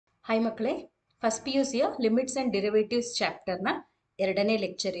Hi ಮಕ್ಕಳೇ, first PUCಯ limits and derivatives ಚಾಪ್ಟರ್ನ 2ನೇ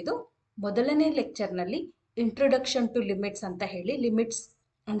lecture ಇದು. ಮೊದಲನೇ ಲೆಕ್ಚರ್ನಲ್ಲಿ ಇಂಟ್ರೊಡಕ್ಷನ್ ಟು ಲಿಮಿಟ್ಸ್ ಅಂತ ಹೇಳಿ ಲಿಮಿಟ್ಸ್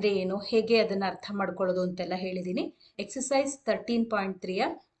ಅಂದರೆ ಏನು, ಹೇಗೆ ಅದನ್ನು ಅರ್ಥ ಮಾಡ್ಕೊಳ್ಳೋದು ಅಂತೆಲ್ಲ ಹೇಳಿದ್ದೀನಿ. ಎಕ್ಸಸೈಸ್ 13.3ಯ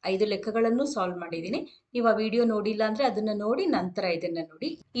 5 ಲೆಕ್ಕಗಳನ್ನು ಸಾಲ್ವ್ ಮಾಡಿದ್ದೀನಿ. ನೀವು ಆ ವಿಡಿಯೋ ನೋಡಿಲ್ಲ ಅಂದರೆ ಅದನ್ನು ನೋಡಿ ನಂತರ ಇದನ್ನು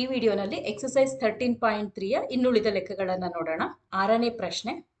ನೋಡಿ. ಈ ವಿಡಿಯೋನಲ್ಲಿ ಎಕ್ಸಸೈಸ್ 13.3ಯ ಇನ್ನುಳಿದ ಲೆಕ್ಕಗಳನ್ನು ನೋಡೋಣ. 6ನೇ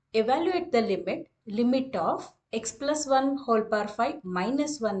ಪ್ರಶ್ನೆ, evaluate the limit of x plus 1 whole power 5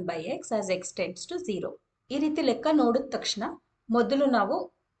 minus 1 by x as x tends to 0. ಈ ರೀತಿ ಲೆಕ್ಕ ನೋಡಿದ ತಕ್ಷಣ ಮೊದಲು ನಾವು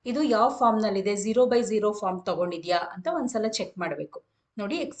ಇದು ಯಾವ ಫಾರ್ಮ್ನಲ್ಲಿದೆ, 0/0 ಫಾರ್ಮ್ ತಗೊಂಡಿದ್ಯಾ ಅಂತ ಒಂದ್ಸಲ ಚೆಕ್ ಮಾಡಬೇಕು.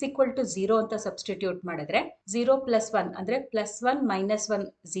 ನೋಡಿ, x equal to 0 ಅಂತ ಸಬ್ಸ್ಟಿಟ್ಯೂಟ್ ಮಾಡಿದ್ರೆ 0 plus 1 ಅಂದರೆ +1 - 1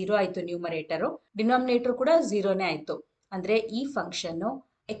 0 ಆಯಿತು ನ್ಯೂಮರೇಟರು, ಡಿನಾಮಿನೇಟರ್ ಕೂಡ 0ನೇ ಆಯಿತು. ಅಂದರೆ ಈ ಫಂಕ್ಷನ್ನು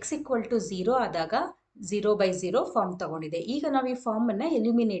x equal to 0 ಆದಾಗ 0/0 ಫಾರ್ಮ್ ತಗೊಂಡಿದೆ. ಈಗ ನಾವು ಈ ಫಾರ್ಮನ್ನು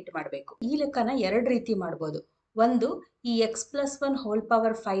ಎಲಿಮಿನೇಟ್ ಮಾಡಬೇಕು. ಈ ಲೆಕ್ಕನ ಎರಡು ರೀತಿ ಮಾಡ್ಬೋದು. ಒಂದು, ಈ x plus 1 whole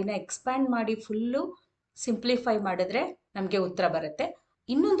power 5ನ expand ಮಾಡಿ ಫುಲ್ಲು ಸಿಂಪ್ಲಿಫೈ ಮಾಡಿದ್ರೆ ನಮಗೆ ಉತ್ತರ ಬರುತ್ತೆ.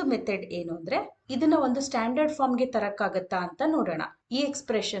 ಇನ್ನೊಂದು ಮೆಥಡ್ ಏನು ಅಂದರೆ ಇದನ್ನ ಒಂದು ಸ್ಟ್ಯಾಂಡರ್ಡ್ ಫಾರ್ಮ್ಗೆ ತರಕ್ಕಾಗತ್ತಾ ಅಂತ ನೋಡೋಣ. ಈ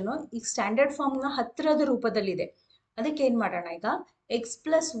ಎಕ್ಸ್ಪ್ರೆಷನ್ನು ಈ ಸ್ಟ್ಯಾಂಡರ್ಡ್ ಫಾರ್ಮ್ನ ಹತ್ತಿರದ ರೂಪದಲ್ಲಿದೆ. ಅದಕ್ಕೆ ಏನು ಮಾಡೋಣ, ಈಗ x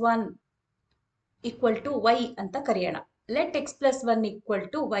plus 1 equal to y ಅಂತ ಕರೆಯೋಣ. Let x plus 1 equal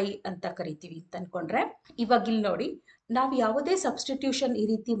to y ಅಂತ ಕರಿತೀವಿ ಅಂತ ಅನ್ಕೊಂಡ್ರೆ, ಇವಾಗ ಇಲ್ಲಿ ನೋಡಿ, ನಾವು ಯಾವುದೇ ಸಬ್ಸ್ಟಿಟ್ಯೂಷನ್ ಈ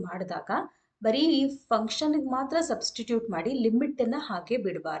ರೀತಿ ಮಾಡಿದಾಗ ಬರೀ ಈ ಫಂಕ್ಷನ್ಗೆ ಮಾತ್ರ ಸಬ್ಸ್ಟಿಟ್ಯೂಟ್ ಮಾಡಿ ಲಿಮಿಟನ್ನು ಹಾಗೆ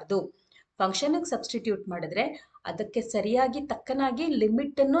ಬಿಡಬಾರ್ದು. ಫಂಕ್ಷನ್ಗೆ ಸಬ್ಸ್ಟಿಟ್ಯೂಟ್ ಮಾಡಿದ್ರೆ ಅದಕ್ಕೆ ಸರಿಯಾಗಿ ತಕ್ಕನಾಗಿ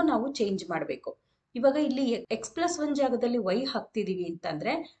ಲಿಮಿಟನ್ನು ನಾವು ಚೇಂಜ್ ಮಾಡಬೇಕು. ಇವಾಗ ಇಲ್ಲಿ x plus 1 ಜಾಗದಲ್ಲಿ y ಹಾಕ್ತಿದ್ದೀವಿ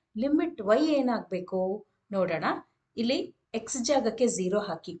ಅಂತಂದರೆ ಲಿಮಿಟ್ y ಏನಾಗಬೇಕು ನೋಡೋಣ. ಇಲ್ಲಿ x ಜಾಗಕ್ಕೆ 0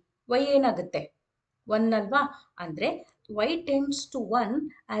 ಹಾಕಿ, y ಏನಾಗುತ್ತೆ 1 ಅಲ್ವಾ? ಅಂದರೆ y tends to 1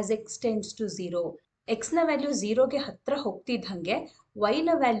 as x tends to 0. x ನ ವ್ಯಾಲ್ಯೂ 0ಗೆ ಹತ್ತಿರ ಹೋಗ್ತಿದ್ದಂಗೆ y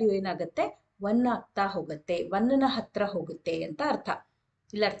ನ ವ್ಯಾಲ್ಯೂ ಏನಾಗುತ್ತೆ 1 ಆಗ್ತಾ ಹೋಗುತ್ತೆ, 1ನ ಹತ್ತಿರ ಹೋಗುತ್ತೆ ಅಂತ ಅರ್ಥ.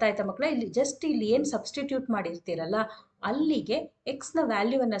 ಇಲ್ಲಿ ಅರ್ಥ ಆಯ್ತಾ ಮಕ್ಕಳ? ಇಲ್ಲಿ ಜಸ್ಟ್ ಇಲ್ಲಿ ಏನು ಸಬ್ಸ್ಟಿಟ್ಯೂಟ್ ಮಾಡಿರ್ತೀರಲ್ಲ ಅಲ್ಲಿಗೆ x ನ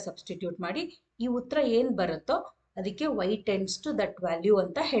ವ್ಯಾಲ್ಯೂವನ್ನು ಸಬ್ಸ್ಟಿಟ್ಯೂಟ್ ಮಾಡಿ ಈ ಉತ್ತರ ಏನು ಬರುತ್ತೋ ಅದಕ್ಕೆ y tends to that value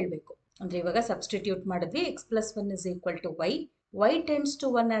ಅಂತ ಹೇಳಬೇಕು. ಅಂದರೆ ಇವಾಗ ಸಬ್ಸ್ಟಿಟ್ಯೂಟ್ ಮಾಡಿದ್ವಿ, x plus 1 is equal to y tends to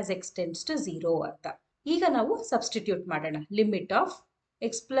 1 as x tends to 0 ಅಂತ. ಈಗ ನಾವು ಸಬ್ಸ್ಟಿಟ್ಯೂಟ್ ಮಾಡೋಣ. Limit of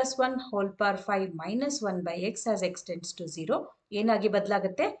x plus 1 whole power 5 minus 1 by x as x tends to 0 ಏನಾಗಿ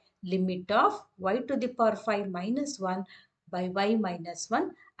ಬದಲಾಗುತ್ತೆ? Limit of y to the power 5 minus 1 by y minus 1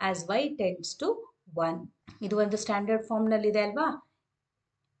 as y tends to 1. ಇದು ಒಂದು standard ಫಾರ್ಮ್ನಲ್ಲಿದೆ ಅಲ್ವಾ?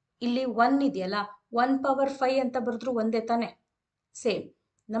 ಇಲ್ಲಿ 1 ಇದೆಯಲ್ಲ, 1 ಪವರ್ 5 ಅಂತ ಬರೆದ್ರು ಒಂದೇ ತಾನೆ, ಸೇಮ್.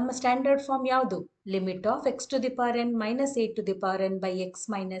 ನಮ್ಮ ಸ್ಟ್ಯಾಂಡರ್ಡ್ ಫಾರ್ಮ್ ಯಾವುದು? Limit of x to the power n minus a to the power n by x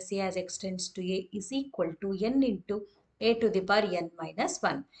minus a as x tends to a is equal to n into a to the power n minus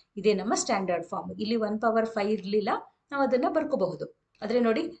 1. ಇದೇ ನಮ್ಮ standard form. ಇಲ್ಲಿ 1 power 5 ಇರಲಿಲ್ಲ, ನಾವು ಅದನ್ನು ಬರ್ಕೋಬಹುದು. ಆದರೆ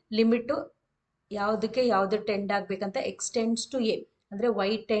ನೋಡಿ, limit ಯಾವುದಕ್ಕೆ ಯಾವುದು ಟೆಂಡ್ ಆಗಬೇಕಂತ x tends to a ಅಂದರೆ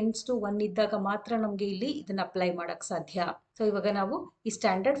y tends to 1 ಇದ್ದಾಗ ಮಾತ್ರ ನಮಗೆ ಇಲ್ಲಿ ಇದನ್ನು ಅಪ್ಲೈ ಮಾಡೋಕ್ಕೆ ಸಾಧ್ಯ. ಸೊ ಇವಾಗ ನಾವು ಈ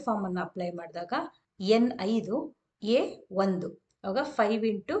ಸ್ಟ್ಯಾಂಡರ್ಡ್ ಫಾರ್ಮನ್ನು ಅಪ್ಲೈ ಮಾಡಿದಾಗ n 5 a 1, ಆವಾಗ 5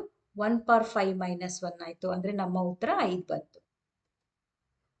 ಇಂಟು 1 ಪವರ್ 5 ಮೈನಸ್ 1 ಆಯಿತು. ಅಂದರೆ ನಮ್ಮ ಉತ್ತರ 5 ಬಂತು.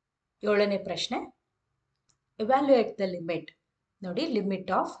 7ನೇ ಪ್ರಶ್ನೆ, ಎವ್ಯಾಲ್ಯೂಯೇಟ್ ದ ಲಿಮಿಟ್. ನೋಡಿ,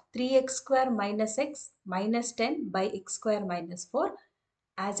 limit of 3x² minus x minus 10 by x² minus 4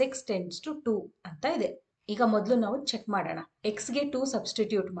 as x tends to 2 ಅಂತ ಇದೆ. ಈಗ ಮೊದಲು ನಾವು ಚೆಕ್ ಮಾಡೋಣ. ಎಕ್ಸ್ಗೆ 2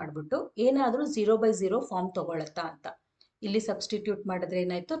 ಸಬ್ಸ್ಟಿಟ್ಯೂಟ್ ಮಾಡಿಬಿಟ್ಟು ಏನಾದರೂ 0/0 ಫಾರ್ಮ್ ತಗೊಳತ್ತಾ ಅಂತ. ಇಲ್ಲಿ ಸಬ್ಸ್ಟಿಟ್ಯೂಟ್ ಮಾಡಿದ್ರೆ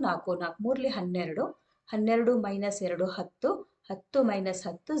ಏನಾಯಿತು? 4 4 3 12, 12 ಮೈನಸ್ 2 10, 10 ಮೈನಸ್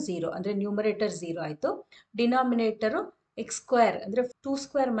 10 0 ಅಂದರೆ ನ್ಯೂಮರೇಟರ್ 0 ಆಯಿತು. ಡಿನಾಮಿನೇಟರು x² ಅಂದರೆ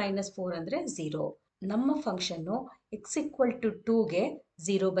 2² ಮೈನಸ್ 4 ಅಂದರೆ 0. ನಮ್ಮ function x equal to 2ಗೆ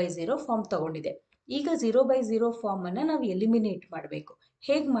 0/0 form ತಗೊಂಡಿದೆ. ಈಗ 0/0 ಫಾರ್ಮನ್ನು ನಾವು ಎಲಿಮಿನೇಟ್ ಮಾಡಬೇಕು.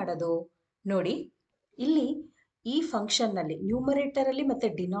 ಹೇಗೆ ಮಾಡೋದು ನೋಡಿ, ಇಲ್ಲಿ ಈ ಫಂಕ್ಷನ್ನಲ್ಲಿ ನ್ಯೂಮರೇಟರಲ್ಲಿ ಮತ್ತು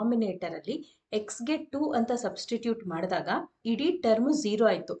ಡಿನಾಮಿನೇಟರಲ್ಲಿ ಎಕ್ಸ್ಗೆ 2 ಅಂತ ಸಬ್ಸ್ಟಿಟ್ಯೂಟ್ ಮಾಡಿದಾಗ ಇಡೀ ಟರ್ಮು 0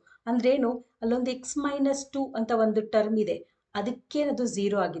 ಆಯಿತು. ಅಂದ್ರೇನು, ಅಲ್ಲೊಂದು x - 2 ಅಂತ ಒಂದು ಟರ್ಮ್ ಇದೆ, ಅದಕ್ಕೆ ಅದು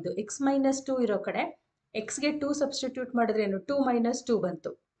 0 ಆಗಿದ್ದು. x - 2 ಇರೋ ಕಡೆ ಎಕ್ಸ್ಗೆ 2 ಸಬ್ಸ್ಟಿಟ್ಯೂಟ್ ಮಾಡಿದ್ರೇನು 2 - 2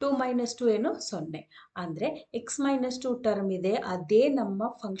 ಬಂತು. 2 - 2 ಏನು 0. ಅಂದರೆ x - 2 ಟರ್ಮ್ ಇದೆ, ಅದೇ ನಮ್ಮ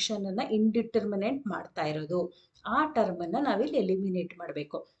ಫಂಕ್ಷನನ್ನು ಇಂಡಿಟರ್ಮಿನೆಂಟ್ ಮಾಡ್ತಾ ಇರೋದು. ಆ ಟರ್ಮನ್ನು ನಾವಿಲ್ಲಿ ಎಲಿಮಿನೇಟ್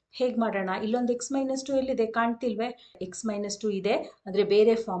ಮಾಡಬೇಕು. ಹೇಗೆ ಮಾಡೋಣ? ಇಲ್ಲೊಂದು x - 2 ಎಲ್ಲಿದೆ ಕಾಣ್ತಿಲ್ವೇ? x - 2 ಇದೆ, ಅಂದರೆ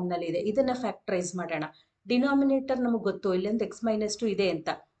ಬೇರೆ ಫಾರ್ಮ್ನಲ್ಲಿ ಇದೆ. ಇದನ್ನು ಫ್ಯಾಕ್ಟ್ರೈಸ್ ಮಾಡೋಣ. ಡಿನಾಮಿನೇಟರ್ ನಮಗೆ ಗೊತ್ತು, ಇಲ್ಲೊಂದು x - 2 ಇದೆ ಅಂತ.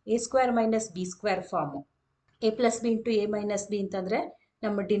 a² minus b² farm. a plus b into a minus b ಅಂತಂದರೆ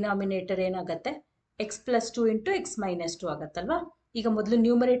ನಮ್ಮ ಡಿನಾಮಿನೇಟರ್ ಏನಾಗುತ್ತೆ? x plus 2 into x - 2 ಆಗುತ್ತಲ್ವಾ? ಈಗ ಮೊದಲು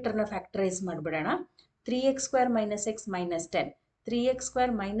ನ್ಯೂಮರೇಟರ್ನ ಫ್ಯಾಕ್ಟರೈಸ್ ಮಾಡಿಬಿಡೋಣ. 3x² minus x minus 10, 3x²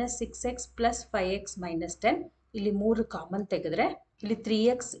 minus 6x plus 5x minus 10. ಇಲ್ಲಿ 3 ಕಾಮನ್ ತೆಗೆದ್ರೆ ಇಲ್ಲಿ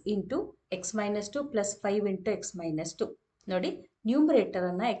 3x into x - 2 plus 5 into x - 2. ನೋಡಿ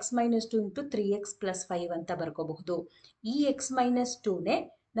ನ್ಯೂಮರೇಟರನ್ನು X minus 2 into 3x plus 5 ಅಂತ ಬರ್ಕೋಬಹುದು. ಈ ಎಕ್ಸ್ ಮೈನಸ್ 2ನೇ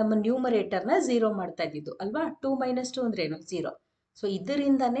ನಮ್ಮ ನ್ಯೂಮರೇಟರ್ನ 0 ಮಾಡ್ತಾ ಇದ್ದಿದ್ದು ಅಲ್ವಾ. 2 ಮೈನಸ್ 2 ಅಂದ್ರೆ ಏನು 0. ಸೊ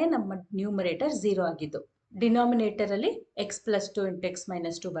ಇದರಿಂದನೇ ನಮ್ಮ ನ್ಯೂಮರೇಟರ್ 0 ಆಗಿದ್ದು. ಡಿನಾಮಿನೇಟರಲ್ಲಿ X plus 2 into X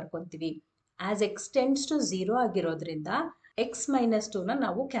minus 2 ಬರ್ಕೊತೀವಿ. As X tends to 0 ಆಗಿರೋದ್ರಿಂದ ಎಕ್ಸ್ ಮೈನಸ್ 2ನ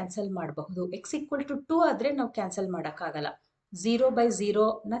ನಾವು ಕ್ಯಾನ್ಸಲ್ ಮಾಡಬಹುದು. ಎಕ್ಸ್ ಈಕ್ವಲ್ ಟು 2 ಆದರೆ ನಾವು ಕ್ಯಾನ್ಸಲ್ ಮಾಡೋಕ್ಕಾಗಲ್ಲ.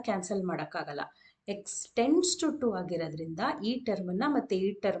 0/0ನ ಕ್ಯಾನ್ಸಲ್ ಮಾಡೋಕ್ಕಾಗಲ್ಲ. ಎಕ್ಸ್ ಟೆಂಡ್ಸ್ ಟು 2 ಆಗಿರೋದ್ರಿಂದ ಈ ಟರ್ಮನ್ನು ಮತ್ತು ಈ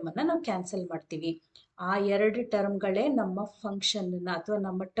ಟರ್ಮನ್ನು ನಾವು ಕ್ಯಾನ್ಸಲ್ ಮಾಡ್ತೀವಿ. ಆ ಎರಡು ಟರ್ಮ್ಗಳೇ ನಮ್ಮ ಫಂಕ್ಷನ್ನ ಅಥವಾ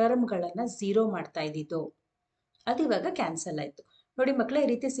ನಮ್ಮ ಟರ್ಮ್ಗಳನ್ನು 0 ಮಾಡ್ತಾ ಇದ್ದಿದ್ದು. ಅದು ಇವಾಗ ಕ್ಯಾನ್ಸಲ್ ಆಯಿತು. ನೋಡಿ ಮಕ್ಕಳೇ, ಈ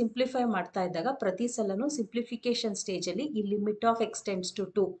ರೀತಿ ಸಿಂಪ್ಲಿಫೈ ಮಾಡ್ತಾ ಇದ್ದಾಗ ಪ್ರತಿ ಸಲನೂ ಸಿಂಪ್ಲಿಫಿಕೇಶನ್ ಸ್ಟೇಜಲ್ಲಿ ಈ limit of X tends to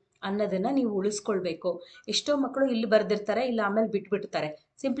 2 ಅನ್ನೋದನ್ನು ನೀವು ಉಳಿಸ್ಕೊಳ್ಬೇಕು. ಎಷ್ಟೋ ಮಕ್ಕಳು ಇಲ್ಲಿ ಬರೆದಿರ್ತಾರೆ, ಇಲ್ಲ ಆಮೇಲೆ ಬಿಟ್ಬಿಡ್ತಾರೆ.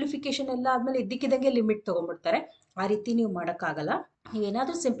 ಸಿಂಪ್ಲಿಫಿಕೇಶನ್ ಎಲ್ಲ ಆದಮೇಲೆ ಇದ್ದಕ್ಕಿದ್ದಂಗೆ ಲಿಮಿಟ್ ತೊಗೊಂಡ್ಬಿಡ್ತಾರೆ. ಆ ರೀತಿ ನೀವು ಮಾಡೋಕ್ಕಾಗಲ್ಲ.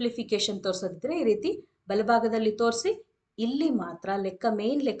 ನೀವೇನಾದರೂ ಸಿಂಪ್ಲಿಫಿಕೇಶನ್ ತೋರಿಸೋದಿದ್ರೆ ಈ ರೀತಿ ಬಲಭಾಗದಲ್ಲಿ ತೋರಿಸಿ, ಇಲ್ಲಿ ಮಾತ್ರ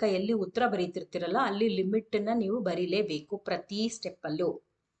ಮೇನ್ ಲೆಕ್ಕ ಎಲ್ಲಿ ಉತ್ತರ ಬರೀತಿರ್ತಿರಲ್ಲ ಅಲ್ಲಿ ಲಿಮಿಟನ್ನು ನೀವು ಬರೀಲೇಬೇಕು ಪ್ರತಿ ಸ್ಟೆಪ್ಪಲ್ಲೂ.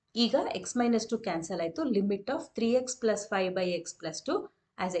 ಈಗ ಎಕ್ಸ್ ಮೈನಸ್ 2 ಕ್ಯಾನ್ಸಲ್ ಆಯಿತು. Limit of 3x plus 5/x plus 2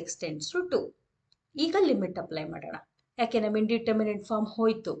 as X tends to 2. ಈಗ ಲಿಮಿಟ್ ಅಪ್ಲೈ ಮಾಡೋಣ. ಯಾಕೆ ನಮ್ಮ ಇಂಡಿಟರ್ಮಿನೆಂಟ್ ಫಾರ್ಮ್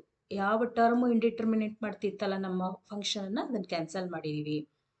ಹೋಯ್ತು. ಯಾವ ಟರ್ಮು ಇಂಡಿಟರ್ಮಿನೆಂಟ್ ಮಾಡ್ತಿತ್ತಲ್ಲ ನಮ್ಮ ಫಂಕ್ಷನನ್ನು, ಅದನ್ನು ಕ್ಯಾನ್ಸಲ್ ಮಾಡಿದ್ದೀವಿ.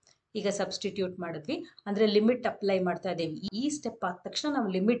 ಈಗ ಸಬ್ಸ್ಟಿಟ್ಯೂಟ್ ಮಾಡಿದ್ವಿ ಅಂದರೆ ಲಿಮಿಟ್ ಅಪ್ಲೈ ಮಾಡ್ತಾ ಇದ್ದೀವಿ. ಈ ಸ್ಟೆಪ್ ಆದ ತಕ್ಷಣ ನಾವು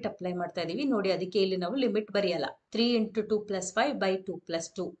ಲಿಮಿಟ್ ಅಪ್ಲೈ ಮಾಡ್ತಾ ಇದ್ದೀವಿ. ನೋಡಿ, ಅದಕ್ಕೆ ಇಲ್ಲಿ ನಾವು ಲಿಮಿಟ್ ಬರೆಯಲ್ಲ. 3 ಇಂಟು 2 ಪ್ಲಸ್ 5/2 ಪ್ಲಸ್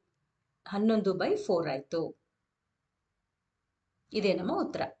 2 11/4 ಆಯಿತು. ಇದೇ ನಮ್ಮ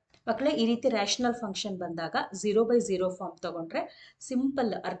ಉತ್ತರ. ಮಕ್ಕಳೇ, ಈ ರೀತಿ ರ್ಯಾಷನಲ್ ಫಂಕ್ಷನ್ ಬಂದಾಗ 0/0 ಫಾರ್ಮ್ ತಗೊಂಡ್ರೆ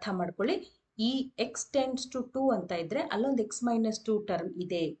ಸಿಂಪಲ್ ಅರ್ಥ ಮಾಡ್ಕೊಳ್ಳಿ. ಈ ಎಕ್ಸ್ ಟೆಂಡ್ಸ್ ಟು 2 ಅಂತ ಇದ್ರೆ ಅಲ್ಲೊಂದು ಎಕ್ಸ್ ಮೈನಸ್ 2 ಟರ್ಮ್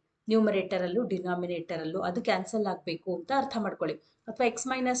ಇದೆ ನ್ಯೂಮರೇಟರಲ್ಲೂ ಡಿನಾಮಿನೇಟರಲ್ಲೂ, ಅದು ಕ್ಯಾನ್ಸಲ್ ಆಗಬೇಕು ಅಂತ ಅರ್ಥ ಮಾಡ್ಕೊಳ್ಳಿ. ಅಥವಾ ಎಕ್ಸ್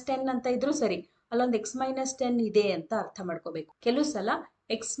ಮೈನಸ್ 10 ಅಂತ ಇದ್ರೂ ಸರಿ, ಅಲ್ಲೊಂದು ಎಕ್ಸ್ ಮೈನಸ್ 10 ಇದೆ ಅಂತ ಅರ್ಥ ಮಾಡ್ಕೋಬೇಕು. ಕೆಲವು ಸಲ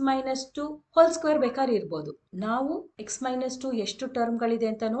ಎಕ್ಸ್ ಮೈನಸ್ 2 ಹೋಲ್ ಸ್ಕ್ವೇರ್ ಬೇಕಾದ್ರೆ ಇರ್ಬೋದು. ನಾವು ಎಕ್ಸ್ ಮೈನಸ್ 2 ಎಷ್ಟು ಟರ್ಮ್ಗಳಿದೆ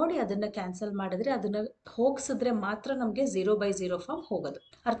ಅಂತ ನೋಡಿ ಅದನ್ನ ಕ್ಯಾನ್ಸಲ್ ಮಾಡಿದ್ರೆ, ಅದನ್ನ ಹೋಗಿಸಿದ್ರೆ ಮಾತ್ರ ನಮಗೆ 0/0 ಫಾರ್ಮ್ ಹೋಗೋದು.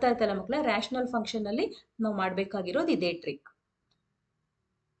 ಅರ್ಥ ಆಯ್ತಲ್ಲ ಮಕ್ಕಳೇ? ರ್ಯಾಷನಲ್ ಫಂಕ್ಷನ್ ಅಲ್ಲಿ ನಾವು ಮಾಡಬೇಕಾಗಿರೋದು ಇದೇ ಟ್ರಿಕ್.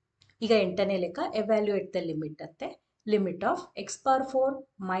 ಈಗ 8ನೇ ಲೆಕ್ಕ, ಎವ್ಯಾಲ್ಯೂಯೇಟ್ ದ ಲಿಮಿಟ್ ಅಂತೆ. Limit of x power 4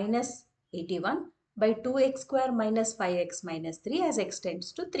 minus 81 by 2x square minus 5x minus 3 as x tends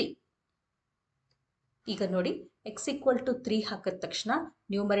to 3. ಈಗ ನೋಡಿ, x ಈಕ್ವಲ್ ಟು 3 ಹಾಕಿದ ತಕ್ಷಣ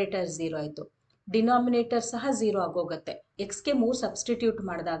ನ್ಯೂಮರೇಟರ್ 0 ಆಯಿತು. ಡಿನಾಮಿನೇಟರ್ ಸಹ 0 ಆಗೋಗುತ್ತೆ. ಎಕ್ಸ್ಗೆ 3 ಸಬ್ಸ್ಟಿಟ್ಯೂಟ್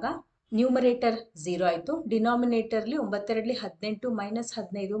ಮಾಡಿದಾಗ ನ್ಯೂಮರೇಟರ್ 0 ಆಯಿತು. ಡಿನಾಮಿನೇಟರ್ಲಿ 9 18 ಮೈನಸ್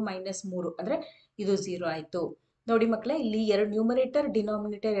 15 ಮೈನಸ್ 3 ಅಂದರೆ ಇದು 0 ಆಯಿತು. ನೋಡಿ ಮಕ್ಕಳೇ, ಇಲ್ಲಿ ಎರಡು ನ್ಯೂಮರೇಟರ್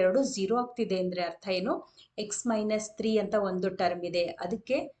ಡಿನಾಮಿನೇಟರ್ ಎರಡು 0 ಆಗ್ತಿದೆ ಅಂದರೆ ಅರ್ಥ ಏನು? ಎಕ್ಸ್ ಮೈನಸ್ 3 ಅಂತ ಒಂದು ಟರ್ಮ್ ಇದೆ,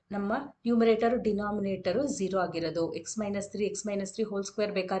 ಅದಕ್ಕೆ ನಮ್ಮ ನ್ಯೂಮರೇಟರು ಡಿನಾಮಿನೇಟರು 0 ಆಗಿರೋದು. ಎಕ್ಸ್ ಮೈನಸ್ 3 ಹೋಲ್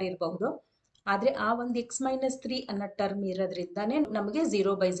ಸ್ಕ್ವೇರ್ ಬೇಕಾದ್ರೆ ಇರಬಹುದು, ಆದರೆ ಆ ಒಂದು ಎಕ್ಸ್ ಮೈನಸ್ 3 ಅನ್ನೋ ಟರ್ಮ್ ಇರೋದ್ರಿಂದಾನೇ ನಮಗೆ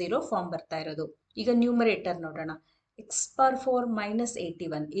 0/0 ಫಾರ್ಮ್ ಬರ್ತಾ ಇರೋದು. ಈಗ ನ್ಯೂಮರೇಟರ್ ನೋಡೋಣ. ಎಕ್ಸ್ ಪವರ್ 4 ಮೈನಸ್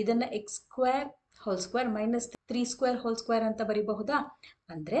 81 ಇದನ್ನು X square whole square minus 3 square whole square ಅಂತ ಬರೀಬಹುದಾ?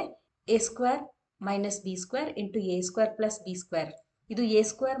 ಅಂದರೆ A square minus B square into A square plus B square. ಇದು A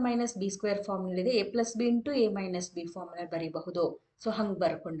square minus B square ಫಾರ್ಮ್ನಲ್ಲಿದೆ. A plus B into A minus B ಫಾರ್ಮ್ನಲ್ಲಿ ಬರೀಬಹುದು. So ಹಂಗೆ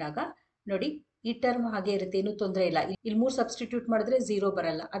ಬರ್ಕೊಂಡಾಗ ನೋಡಿ, ಈ term ಹಾಗೆ ಇರುತ್ತೆ, ಏನೂ ತೊಂದರೆ ಇಲ್ಲ. ಇಲ್ಲಿ 3 ಸಬ್ಸ್ಟಿಟ್ಯೂಟ್ ಮಾಡಿದ್ರೆ 0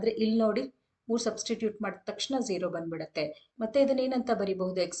 ಬರಲ್ಲ, ಆದರೆ ಇಲ್ಲಿ ನೋಡಿ 3 ಸಬ್ಸ್ಟಿಟ್ಯೂಟ್ ಮಾಡಿದ ತಕ್ಷಣ 0 ಬಂದ್ಬಿಡುತ್ತೆ. ಮತ್ತೆ ಇದನ್ನ ಏನಂತ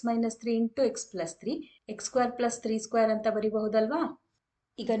ಬರೀಬಹುದು? X minus 3 into X plus 3 X square plus 3 square ಅಂತ ಬರೀಬಹುದಲ್ವಾ?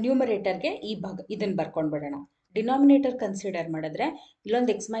 ಈಗ ನ್ಯೂಮರೇಟರ್ಗೆ ಈ ಭಾಗ ಇದನ್ನು ಬರ್ಕೊಂಡ್ಬಿಡೋಣ. ಡಿನಾಮಿನೇಟರ್ ಕನ್ಸಿಡರ್ ಮಾಡಿದ್ರೆ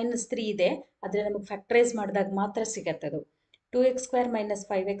ಇಲ್ಲೊಂದು ಎಕ್ಸ್ ಮೈನಸ್ 3 ಇದೆ, ಆದರೆ ನಮಗೆ ಫ್ಯಾಕ್ಟರೈಸ್ ಮಾಡಿದಾಗ ಮಾತ್ರ ಸಿಗತ್ತದು. 2x square minus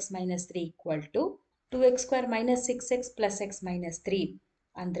 5x minus 3 equal to 2x square minus 6x plus X minus 3.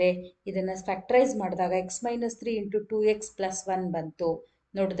 ಅಂದರೆ ಇದನ್ನು ಫ್ಯಾಕ್ಟರೈಸ್ ಮಾಡಿದಾಗ X minus 3 into 2x plus 1 ಬಂತು.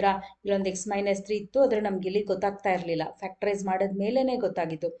 ನೋಡಿದ್ರಾ, ಇಲ್ಲೊಂದು ಎಕ್ಸ್ ಮೈನಸ್ 3 ಇತ್ತು, ಆದರೆ ನಮ್ಗೆ ಇಲ್ಲಿ ಗೊತ್ತಾಗ್ತಾ ಇರಲಿಲ್ಲ. ಫ್ಯಾಕ್ಟರೈಸ್ ಮಾಡಿದ ಮೇಲೇ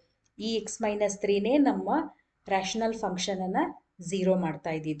ಗೊತ್ತಾಗಿತ್ತು. ಈ ಎಕ್ಸ್ ಮೈನಸ್ 3ನೇ ನಮ್ಮ ರ್ಯಾಷನಲ್ ಫಂಕ್ಷನನ್ನು 0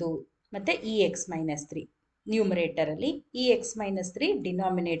 ಮಾಡ್ತಾ ಇದ್ದಿದ್ದು. ಮತ್ತು ಈ ಎಕ್ಸ್ ಮೈನಸ್ 3 ನ್ಯೂಮರೇಟರಲ್ಲಿ, ಈ ಎಕ್ಸ್ ಮೈನಸ್ 3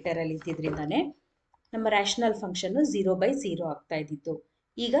 ಡಿನಾಮಿನೇಟರಲ್ಲಿ ಇದ್ದಿದ್ರಿಂದಾನೇ ನಮ್ಮ ರ್ಯಾಷನಲ್ ಫಂಕ್ಷನ್ನು 0/0 ಆಗ್ತಾ ಇದ್ದಿತ್ತು.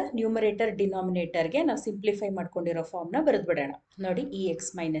 ಈಗ ನ್ಯೂಮರೇಟರ್ ಡಿನಾಮಿನೇಟರ್ಗೆ ನಾವು ಸಿಂಪ್ಲಿಫೈ ಮಾಡ್ಕೊಂಡಿರೋ ಫಾರ್ಮ್ನ ಬರೆದ್ಬಿಡೋಣ. ನೋಡಿ, ಈ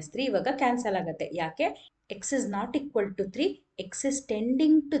ಎಕ್ಸ್ ಮೈನಸ್ 3 ಇವಾಗ ಕ್ಯಾನ್ಸಲ್ ಆಗುತ್ತೆ. ಯಾಕೆ? X is not equal to 3, X is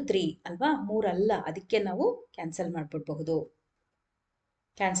tending to 3 ಅಲ್ವಾ, 3 ಅಲ್ಲ, ಅದಕ್ಕೆ ನಾವು ಕ್ಯಾನ್ಸಲ್ ಮಾಡಿಬಿಡ್ಬಹುದು.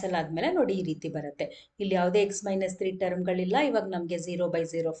 ಕ್ಯಾನ್ಸಲ್ ಆದಮೇಲೆ ನೋಡಿ ಈ ರೀತಿ ಬರುತ್ತೆ. ಇಲ್ಲಿ ಯಾವುದೇ ಎಕ್ಸ್ ಮೈನಸ್ 3 ಟರ್ಮ್ಗಳಿಲ್ಲ. ಇವಾಗ ನಮಗೆ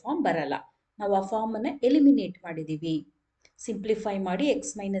 0/0 ಫಾರ್ಮ್ ಬರಲ್ಲ. ನಾವು ಆ ಫಾರ್ಮನ್ನು ಎಲಿಮಿನೇಟ್ ಮಾಡಿದ್ದೀವಿ. ಸಿಂಪ್ಲಿಫೈ ಮಾಡಿ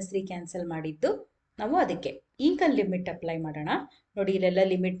ಎಕ್ಸ್ ಮೈನಸ್ 3 ಕ್ಯಾನ್ಸಲ್ ಮಾಡಿದ್ದು ನಾವು ಅದಕ್ಕೆ. ಈಗ ಲಿಮಿಟ್ ಅಪ್ಲೈ ಮಾಡೋಣ. ನೋಡಿ, ಇಲ್ಲೆಲ್ಲ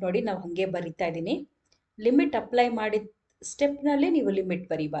ಲಿಮಿಟ್ ನೋಡಿ ನಾವು ಹಾಗೆ ಬರಿತಾ ಇದ್ದೀನಿ. ಲಿಮಿಟ್ ಅಪ್ಲೈ ಮಾಡಿದ ಸ್ಟೆಪ್ನಲ್ಲಿ ನೀವು ಲಿಮಿಟ್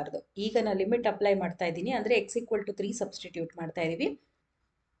ಬರೀಬಾರ್ದು. ಈಗ ನಾನು ಲಿಮಿಟ್ ಅಪ್ಲೈ ಮಾಡ್ತಾ ಇದ್ದೀನಿ, ಅಂದರೆ ಎಕ್ಸ್ ಈಕ್ವಲ್ ಟು 3 ಸಬ್ಸ್ಟಿಟ್ಯೂಟ್ ಮಾಡ್ತಾ ಇದ್ದೀವಿ.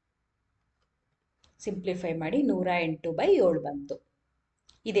 ಸಿಂಪ್ಲಿಫೈ ಮಾಡಿ 108/7 ಬಂತು.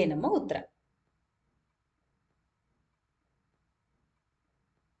 ಇದೇ ನಮ್ಮ ಉತ್ತರ.